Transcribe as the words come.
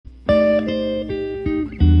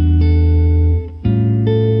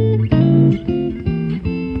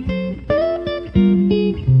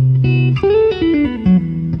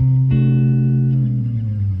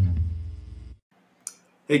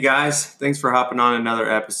Hey guys, thanks for hopping on another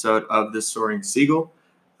episode of The Soaring Seagull.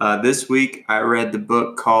 This week I read the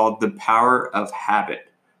book called The Power of Habit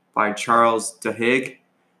by Charles Duhigg.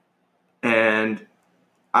 And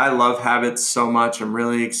I love habits so much. I'm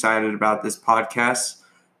really excited about this podcast.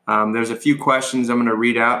 There's a few questions I'm going to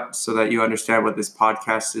read out so that you understand what this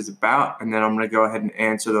podcast is about. And then I'm going to go ahead and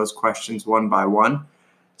answer those questions one by one.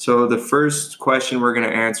 So the first question we're going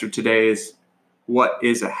to answer today is, what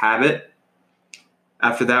is a habit?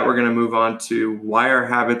 After that, we're going to move on to why are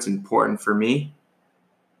habits important for me?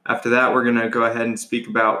 After that, we're going to go ahead and speak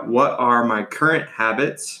about what are my current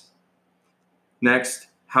habits. Next,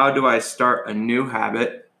 how do I start a new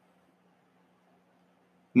habit?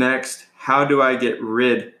 Next, how do I get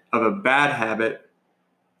rid of a bad habit?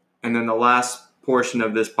 And then the last portion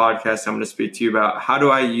of this podcast, I'm going to speak to you about how do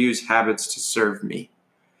I use habits to serve me?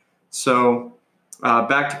 So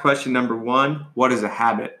back to question number one, what is a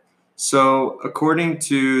habit? So according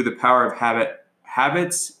to The Power of Habit,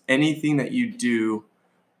 habits, anything that you do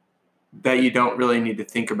that you don't really need to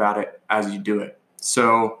think about it as you do it.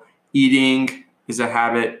 So eating is a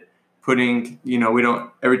habit.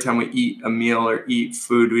 Every time we eat a meal or eat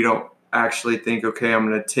food, we don't actually think, okay, I'm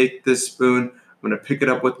going to take this spoon, I'm going to pick it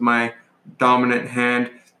up with my dominant hand,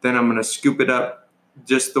 then I'm going to scoop it up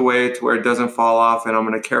just the way to where it doesn't fall off, and I'm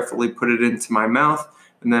going to carefully put it into my mouth.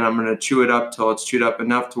 And then I'm going to chew it up till it's chewed up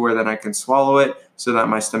enough to where then I can swallow it so that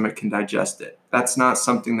my stomach can digest it. That's not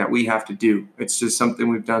something that we have to do. It's just something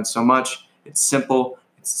we've done so much. It's simple,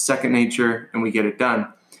 it's second nature, and we get it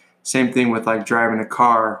done. Same thing with like driving a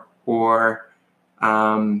car or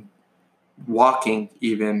walking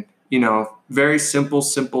even. Very simple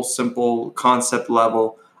concept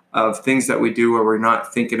level of things that we do where we're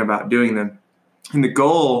not thinking about doing them. And the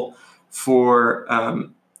goal for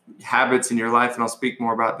habits in your life, and I'll speak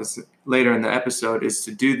more about this later in the episode, is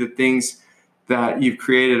to do the things that you've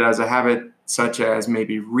created as a habit, such as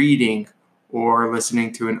maybe reading or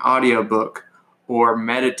listening to an audiobook or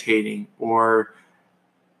meditating or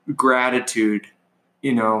gratitude,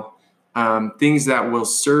 things that will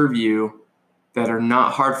serve you, that are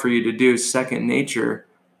not hard for you to do, second nature,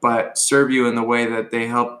 but serve you in the way that they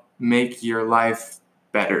help make your life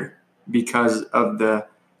better because of the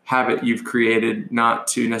habit you've created, not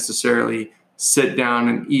to necessarily sit down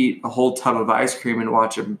and eat a whole tub of ice cream and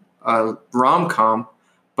watch a rom-com,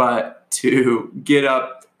 but to get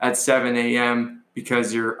up at 7 a.m.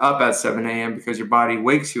 because you're up at 7 a.m. because your body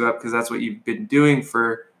wakes you up because that's what you've been doing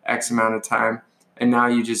for X amount of time. And now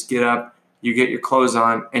you just get up, you get your clothes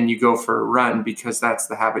on, and you go for a run because that's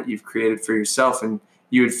the habit you've created for yourself. And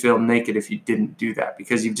you would feel naked if you didn't do that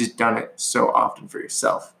because you've just done it so often for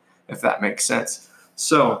yourself, if that makes sense.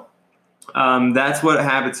 So that's what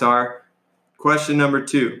habits are. Question number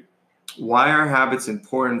two, why are habits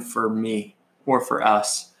important for me or for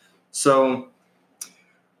us? So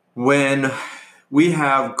when we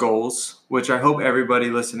have goals, which I hope everybody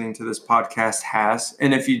listening to this podcast has,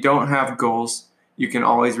 and if you don't have goals, you can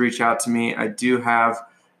always reach out to me. I do have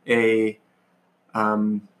a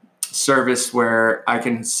service where I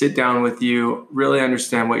can sit down with you, really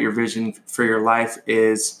understand what your vision for your life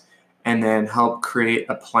is, and then help create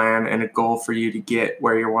a plan and a goal for you to get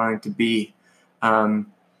where you're wanting to be.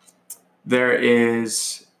 There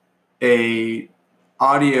is a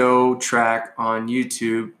audio track on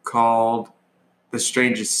YouTube called The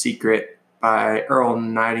Strangest Secret by Earl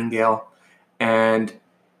Nightingale, and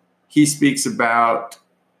he speaks about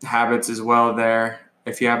habits as well there.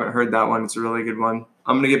 If you haven't heard that one, it's a really good one.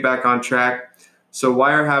 I'm going to get back on track. So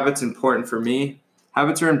why are habits important for me?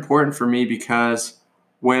 Habits are important for me because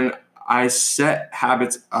when I set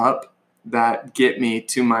habits up that get me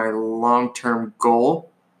to my long-term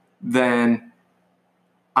goal, then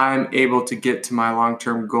I'm able to get to my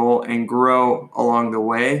long-term goal and grow along the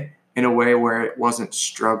way in a way where it wasn't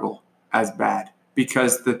struggle as bad,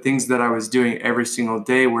 because the things that I was doing every single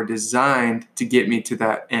day were designed to get me to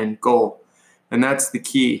that end goal. And that's the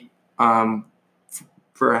key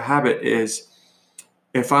for a habit is,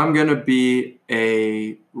 if I'm going to be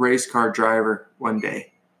a race car driver one day,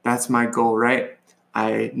 that's my goal, right?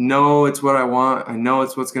 I know it's what I want. I know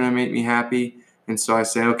it's what's going to make me happy. And so I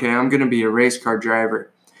say, okay, I'm going to be a race car driver.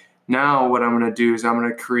 Now what I'm going to do is I'm going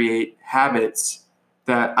to create habits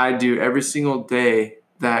that I do every single day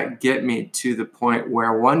that get me to the point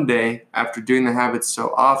where one day, after doing the habits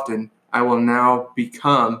so often, I will now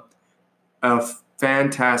become a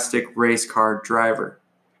fantastic race car driver.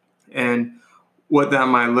 And what that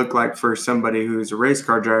might look like for somebody who's a race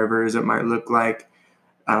car driver is it might look like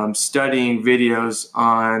studying videos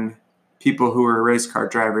on people who are race car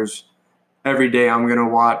drivers. Every day I'm going to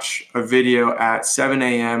watch a video at 7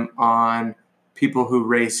 a.m. on people who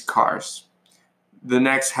race cars. The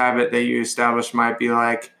next habit that you establish might be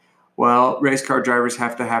like, well, race car drivers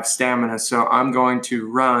have to have stamina, so I'm going to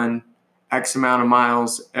run X amount of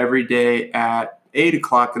miles every day at 8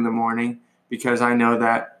 o'clock in the morning because I know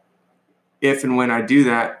that if and when I do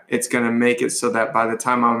that, it's going to make it so that by the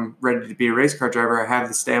time I'm ready to be a race car driver, I have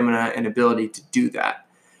the stamina and ability to do that.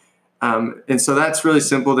 And so that's really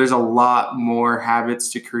simple. There's a lot more habits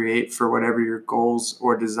to create for whatever your goals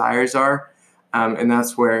or desires are. And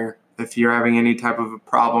that's where, if you're having any type of a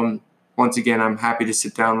problem, once again, I'm happy to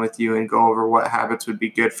sit down with you and go over what habits would be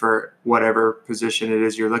good for whatever position it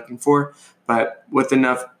is you're looking for. But with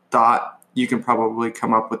enough thought, you can probably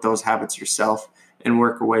come up with those habits yourself and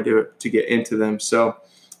work a way to get into them. So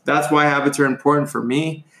that's why habits are important for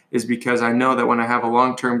me, is because I know that when I have a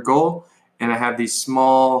long-term goal and I have these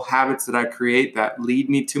small habits that I create that lead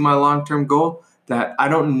me to my long-term goal, that I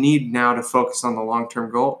don't need now to focus on the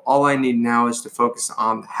long-term goal. All I need now is to focus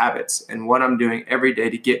on the habits and what I'm doing every day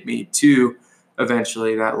to get me to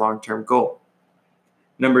eventually that long-term goal.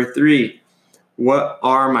 Number 3, what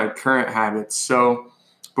are my current habits? So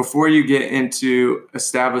before you get into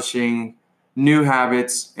establishing new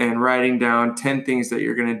habits and writing down 10 things that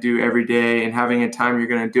you're going to do every day and having a time you're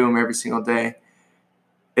going to do them every single day,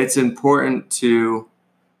 it's important to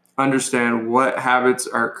understand what habits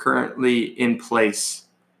are currently in place,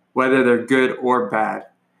 whether they're good or bad.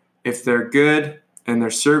 If they're good and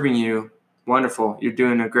they're serving you, wonderful. You're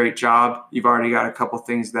doing a great job. You've already got a couple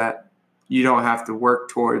things that you don't have to work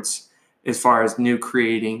towards as far as new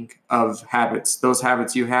creating of habits. Those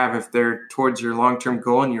habits you have, if they're towards your long-term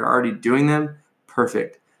goal and you're already doing them,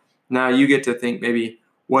 perfect. Now you get to think maybe,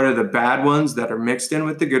 what are the bad ones that are mixed in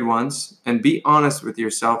with the good ones? And be honest with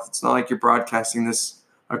yourself. It's not like you're broadcasting this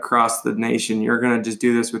across the nation. You're going to just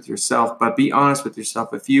do this with yourself, but be honest with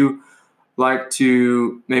yourself. If you like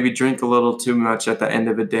to maybe drink a little too much at the end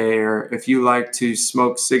of a day, or if you like to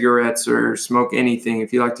smoke cigarettes or smoke anything,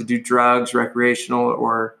 if you like to do drugs, recreational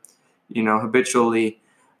or habitually,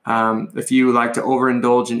 if you like to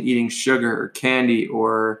overindulge in eating sugar or candy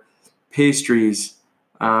or pastries,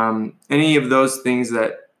 any of those things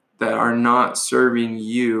that are not serving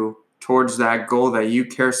you towards that goal that you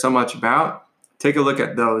care so much about, take a look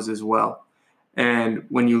at those as well. And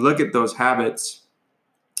when you look at those habits,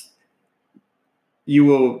 you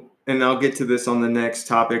will, and I'll get to this on the next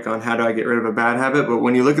topic on how do I get rid of a bad habit, but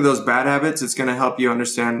when you look at those bad habits, it's going to help you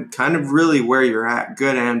understand kind of really where you're at,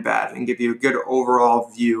 good and bad, and give you a good overall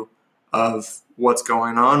view of what's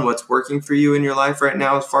going on, what's working for you in your life right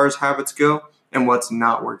now as far as habits go, and what's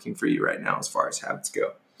not working for you right now as far as habits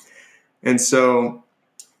go. And so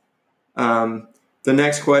the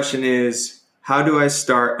next question is, how do I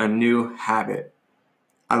start a new habit?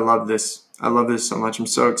 I love this. I love this so much. I'm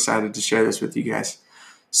so excited to share this with you guys.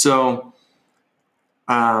 So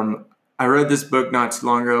I read this book not too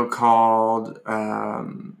long ago called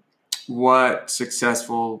What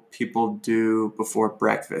Successful People Do Before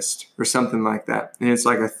Breakfast, or something like that. And it's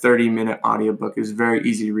like a 30-minute audiobook. It was very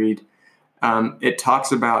easy to read. It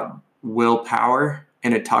talks about willpower,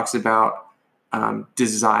 and it talks about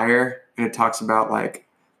desire, and it talks about like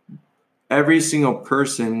every single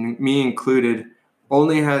person, me included,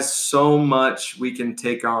 only has so much we can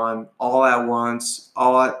take on all at once,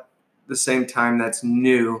 all at the same time that's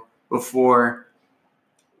new, before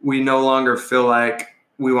we no longer feel like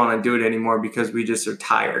we want to do it anymore because we just are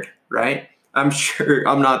tired, right? I'm sure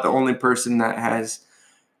I'm not the only person that has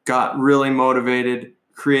got really motivated,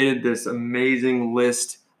 created this amazing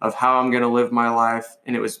list of how I'm going to live my life,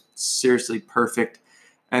 and it was seriously perfect.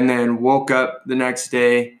 And then woke up the next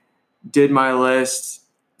day, did my list,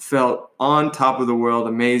 felt on top of the world,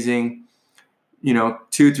 amazing.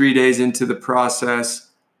 2-3 days into the process,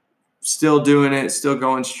 still doing it, still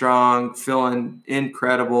going strong, feeling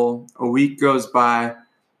incredible. A week goes by,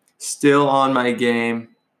 still on my game,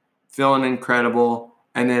 feeling incredible.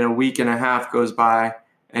 And then a week and a half goes by,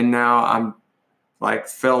 and now I'm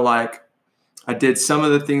feel like I did some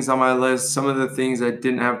of the things on my list, some of the things I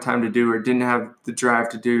didn't have time to do or didn't have the drive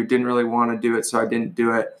to do, didn't really want to do it, so I didn't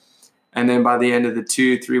do it. And then by the end of the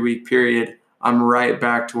 2-3 week period, I'm right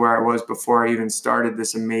back to where I was before I even started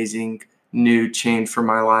this amazing new change for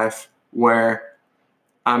my life, where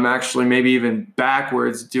I'm actually maybe even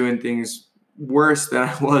backwards doing things worse than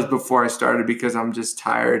I was before I started, because I'm just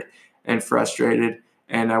tired and frustrated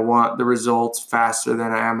and I want the results faster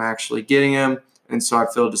than I am actually getting them. And so I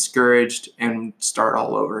feel discouraged and start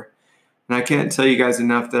all over. And I can't tell you guys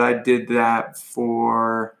enough that I did that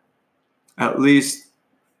for at least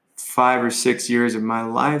 5 or 6 years of my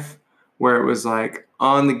life, where it was like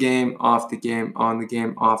on the game, off the game, on the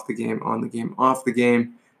game, off the game, on the game, off the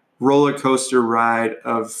game, roller coaster ride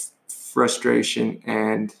of frustration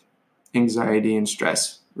and anxiety and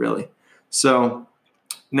stress, really. So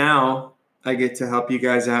now I get to help you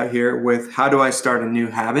guys out here with how do I start a new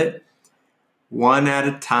habit? One at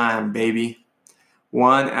a time, baby.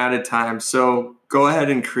 One at a time. So go ahead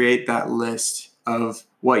and create that list of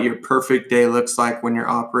what your perfect day looks like when you're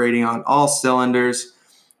operating on all cylinders.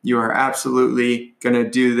 You are absolutely going to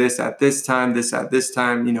do this at this time, this at this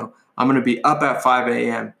time. I'm going to be up at 5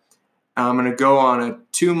 a.m. I'm going to go on a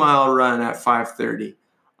 2-mile run at 5:30.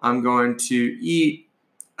 I'm going to eat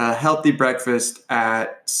a healthy breakfast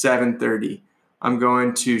at 7:30. I'm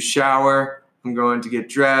going to shower. I'm going to get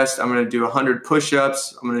dressed. I'm going to do 100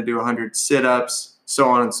 push-ups. I'm going to do 100 sit-ups, so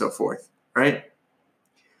on and so forth, right?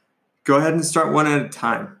 Go ahead and start one at a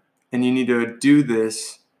time. And you need to do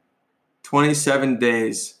this 27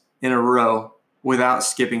 days in a row without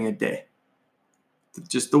skipping a day.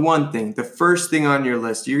 Just the one thing, the first thing on your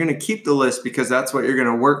list. You're going to keep the list because that's what you're going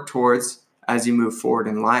to work towards as you move forward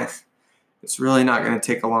in life. It's really not going to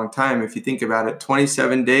take a long time. If you think about it,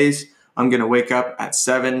 27 days, I'm going to wake up at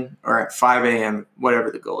 7 or at 5 a.m., whatever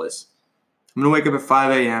the goal is. I'm going to wake up at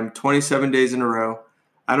 5 a.m., 27 days in a row.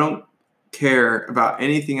 I don't care about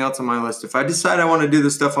anything else on my list. If I decide I want to do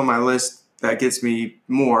the stuff on my list that gets me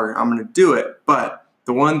more, I'm going to do it. But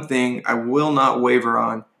the one thing I will not waver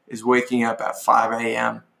on is waking up at 5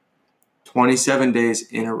 a.m. 27 days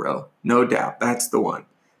in a row. No doubt. That's the one.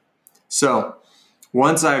 So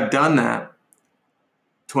once I've done that,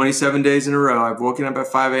 27 days in a row, I've woken up at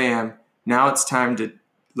 5 a.m. Now it's time to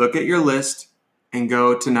look at your list and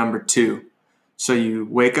go to number 2. So you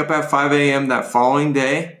wake up at 5 a.m. that following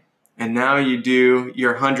day, and now you do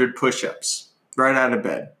your 100 push-ups right out of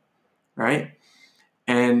bed, right?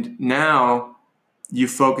 And now you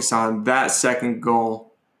focus on that second goal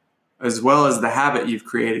as well as the habit you've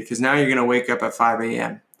created, because now you're going to wake up at 5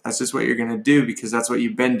 a.m. That's just what you're going to do because that's what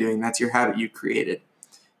you've been doing. That's your habit you created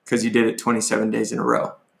because you did it 27 days in a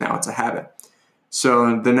row. Now it's a habit.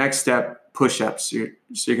 So the next step, push-ups. So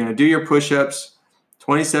you're going to do your push-ups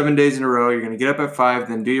 27 days in a row. You're going to get up at 5,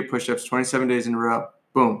 then do your push-ups 27 days in a row.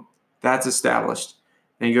 Boom. That's established.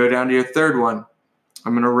 Then you go down to your third one.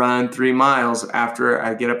 I'm going to run 3 miles after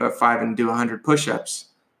I get up at 5 and do 100 push-ups.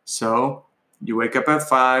 So you wake up at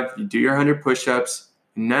 5, you do your 100 push-ups,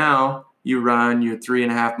 and now you run your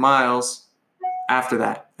 3.5 miles after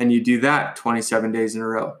that. And you do that 27 days in a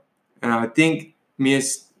row. And I think me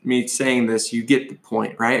saying this, you get the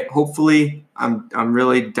point, right? Hopefully I'm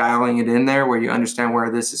really dialing it in there where you understand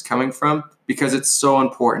where this is coming from because it's so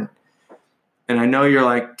important. And I know you're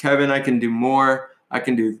like, Kevin, I can do more. I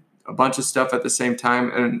can do a bunch of stuff at the same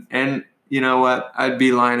time. And you know what? I'd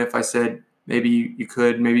be lying if I said maybe you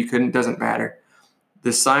could, maybe you couldn't. Doesn't matter.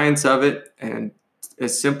 The science of it, and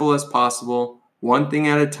as simple as possible, one thing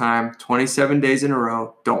at a time, 27 days in a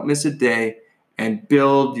row. Don't miss a day and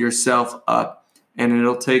build yourself up. And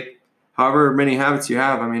it'll take however many habits you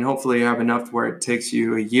have. I mean, hopefully you have enough where it takes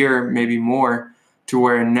you a year, maybe more, to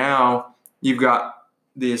where now you've got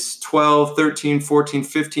these 12, 13, 14,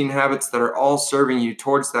 15 habits that are all serving you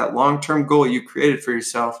towards that long-term goal you created for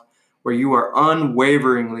yourself, where you are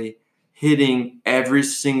unwaveringly hitting every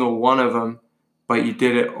single one of them, but you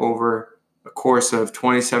did it over a course of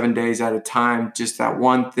 27 days at a time, just that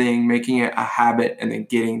one thing, making it a habit and then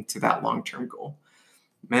getting to that long-term goal.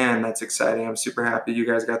 Man, that's exciting. I'm super happy you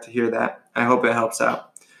guys got to hear that. I hope it helps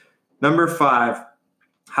out. Number 5,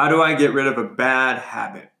 how do I get rid of a bad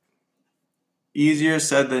habit? Easier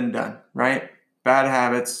said than done, right? Bad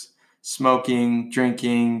habits, smoking,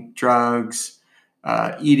 drinking, drugs,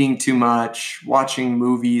 eating too much, watching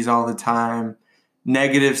movies all the time,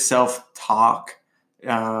 negative self-talk,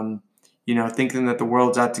 thinking that the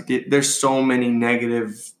world's out to get. There's so many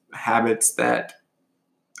negative habits that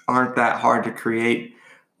aren't that hard to create.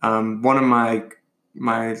 One of my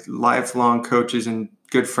lifelong coaches and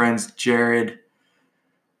good friends, Jared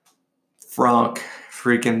Frank,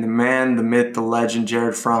 freaking the man, the myth, the legend,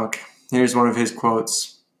 Jared Frank. Here's one of his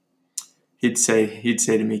quotes. He'd say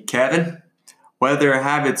to me, Kevin, whether a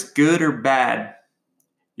habit's good or bad,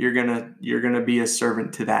 you're gonna be a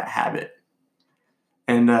servant to that habit.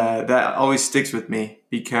 And that always sticks with me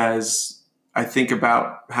because I think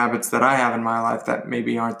about habits that I have in my life that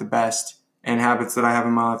maybe aren't the best and habits that I have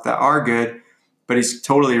in my life that are good, but he's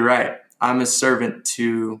totally right. I'm a servant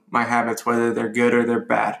to my habits, whether they're good or they're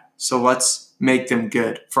bad. So let's make them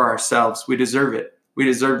good for ourselves. We deserve it. We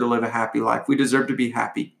deserve to live a happy life. We deserve to be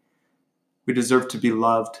happy. We deserve to be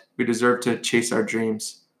loved. We deserve to chase our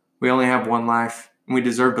dreams. We only have one life, and we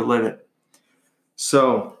deserve to live it.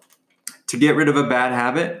 So to get rid of a bad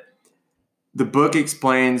habit, the book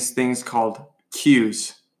explains things called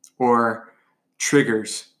cues or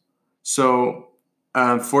triggers. So,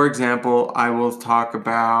 for example, I will talk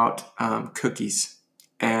about cookies,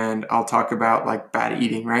 and I'll talk about like bad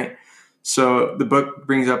eating, right? So the book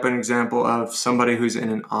brings up an example of somebody who's in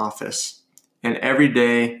an office, and every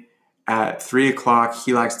day at 3 o'clock,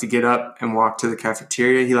 he likes to get up and walk to the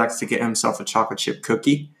cafeteria. He likes to get himself a chocolate chip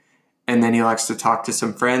cookie, and then he likes to talk to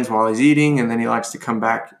some friends while he's eating, and then he likes to come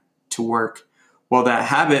back to work. Well, that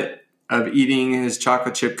habit of eating his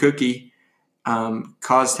chocolate chip cookie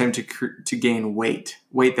caused him to gain weight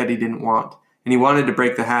that he didn't want. And he wanted to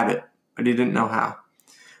break the habit, but he didn't know how.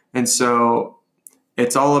 And so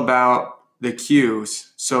it's all about the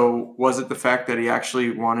cues. So was it the fact that he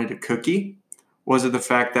actually wanted a cookie? Was it the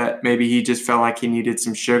fact that maybe he just felt like he needed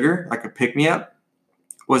some sugar, like a pick-me-up?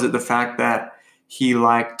 Was it the fact that he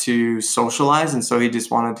liked to socialize, and so he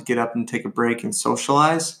just wanted to get up and take a break and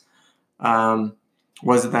socialize?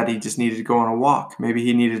 Was it that he just needed to go on a walk? Maybe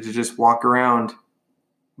he needed to just walk around,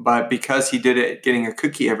 but because he did it getting a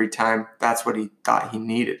cookie every time, that's what he thought he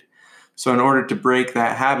needed. So in order to break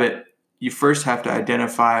that habit, you first have to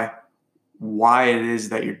identify why it is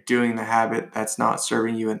that you're doing the habit that's not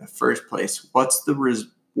serving you in the first place. What's the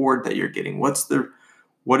reward that you're getting? What's the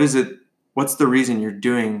reason you're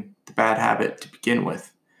doing the bad habit to begin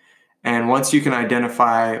with? And once you can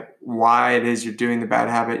identify why it is you're doing the bad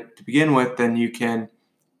habit to begin with, then you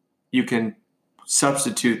can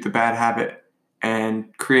substitute the bad habit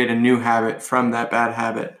and create a new habit from that bad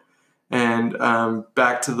habit. And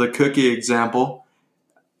back to the cookie example,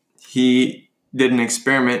 he did an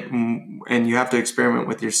experiment, and you have to experiment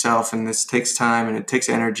with yourself, and this takes time and it takes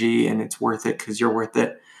energy, and it's worth it because you're worth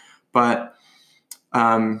it. But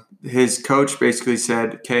his coach basically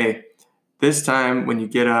said, okay, this time when you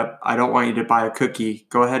get up, I don't want you to buy a cookie.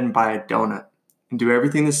 Go ahead and buy a donut and do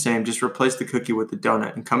everything the same. Just replace the cookie with the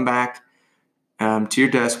donut and come back to your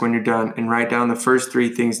desk when you're done and write down the first 3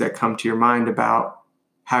 things that come to your mind about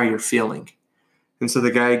how you're feeling. And so the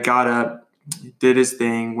guy got up, did his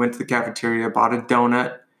thing, went to the cafeteria, bought a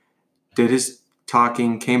donut, did his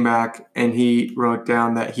talking, came back, and he wrote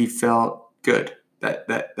down that he felt good,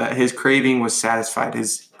 that his craving was satisfied.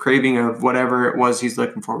 His craving of whatever it was he's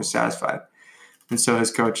looking for was satisfied. And so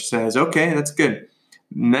his coach says, okay, that's good.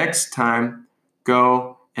 Next time,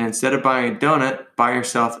 go and instead of buying a donut, buy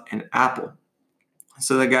yourself an apple.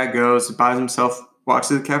 So the guy goes, walks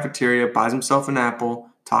to the cafeteria, buys himself an apple,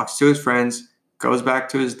 talks to his friends, goes back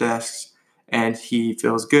to his desk, and he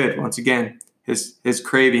feels good. Once again, his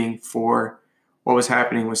craving for what was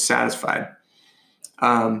happening was satisfied.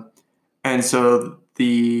 And so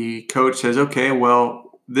the coach says, okay,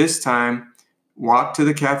 well, this time, walk to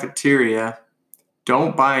the cafeteria,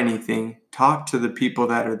 don't buy anything, talk to the people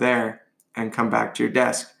that are there, and come back to your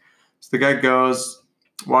desk. So the guy goes,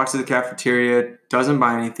 walks to the cafeteria, doesn't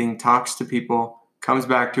buy anything, talks to people, comes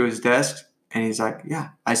back to his desk, and he's like, yeah,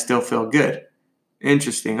 I still feel good.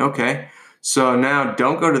 Interesting. Okay. So now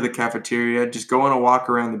don't go to the cafeteria, just go on a walk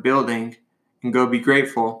around the building and go be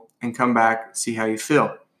grateful and come back, see how you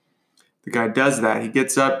feel. The guy does that. He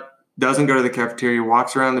gets up, doesn't go to the cafeteria,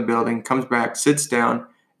 walks around the building, comes back, sits down,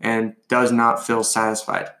 and does not feel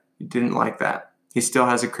satisfied. He didn't like that. He still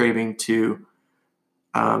has a craving to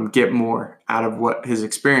get more out of what his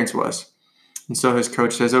experience was. And so his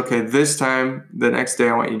coach says, okay, this time, the next day,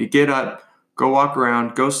 I want you to get up, go walk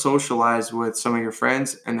around, go socialize with some of your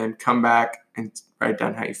friends, and then come back and write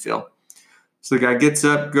down how you feel. So the guy gets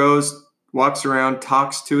up, goes, walks around,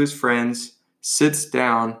 talks to his friends, sits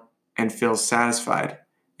down, and feels satisfied.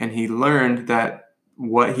 And he learned that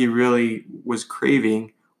what he really was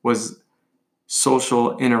craving was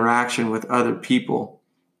social interaction with other people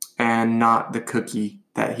and not the cookie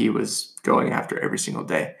that he was going after every single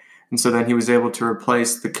day. And so then he was able to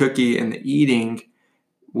replace the cookie and the eating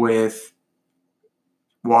with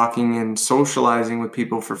walking and socializing with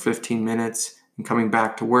people for 15 minutes and coming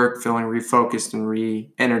back to work feeling refocused and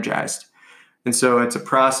re-energized. And so it's a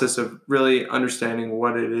process of really understanding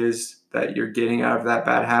what it is that you're getting out of that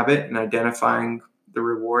bad habit and identifying the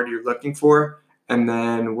reward you're looking for, and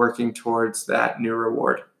then working towards that new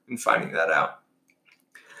reward and finding that out.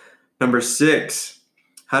 Number 6,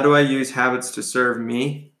 how do I use habits to serve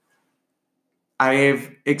me?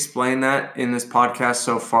 I've explained that in this podcast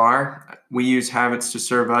so far. We use habits to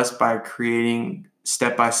serve us by creating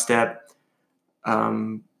step-by-step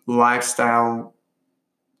lifestyle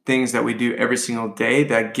things that we do every single day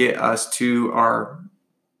that get us to our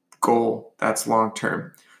goal that's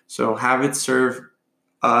long-term. So habits serve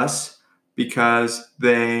us because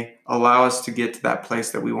they allow us to get to that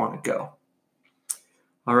place that we want to go.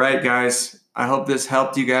 All right, guys. I hope this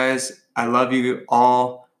helped you guys. I love you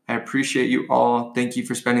all. I appreciate you all. Thank you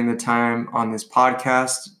for spending the time on this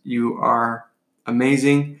podcast. You are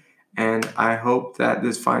amazing, and I hope that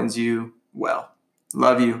this finds you well.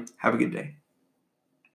 Love you. Have a good day.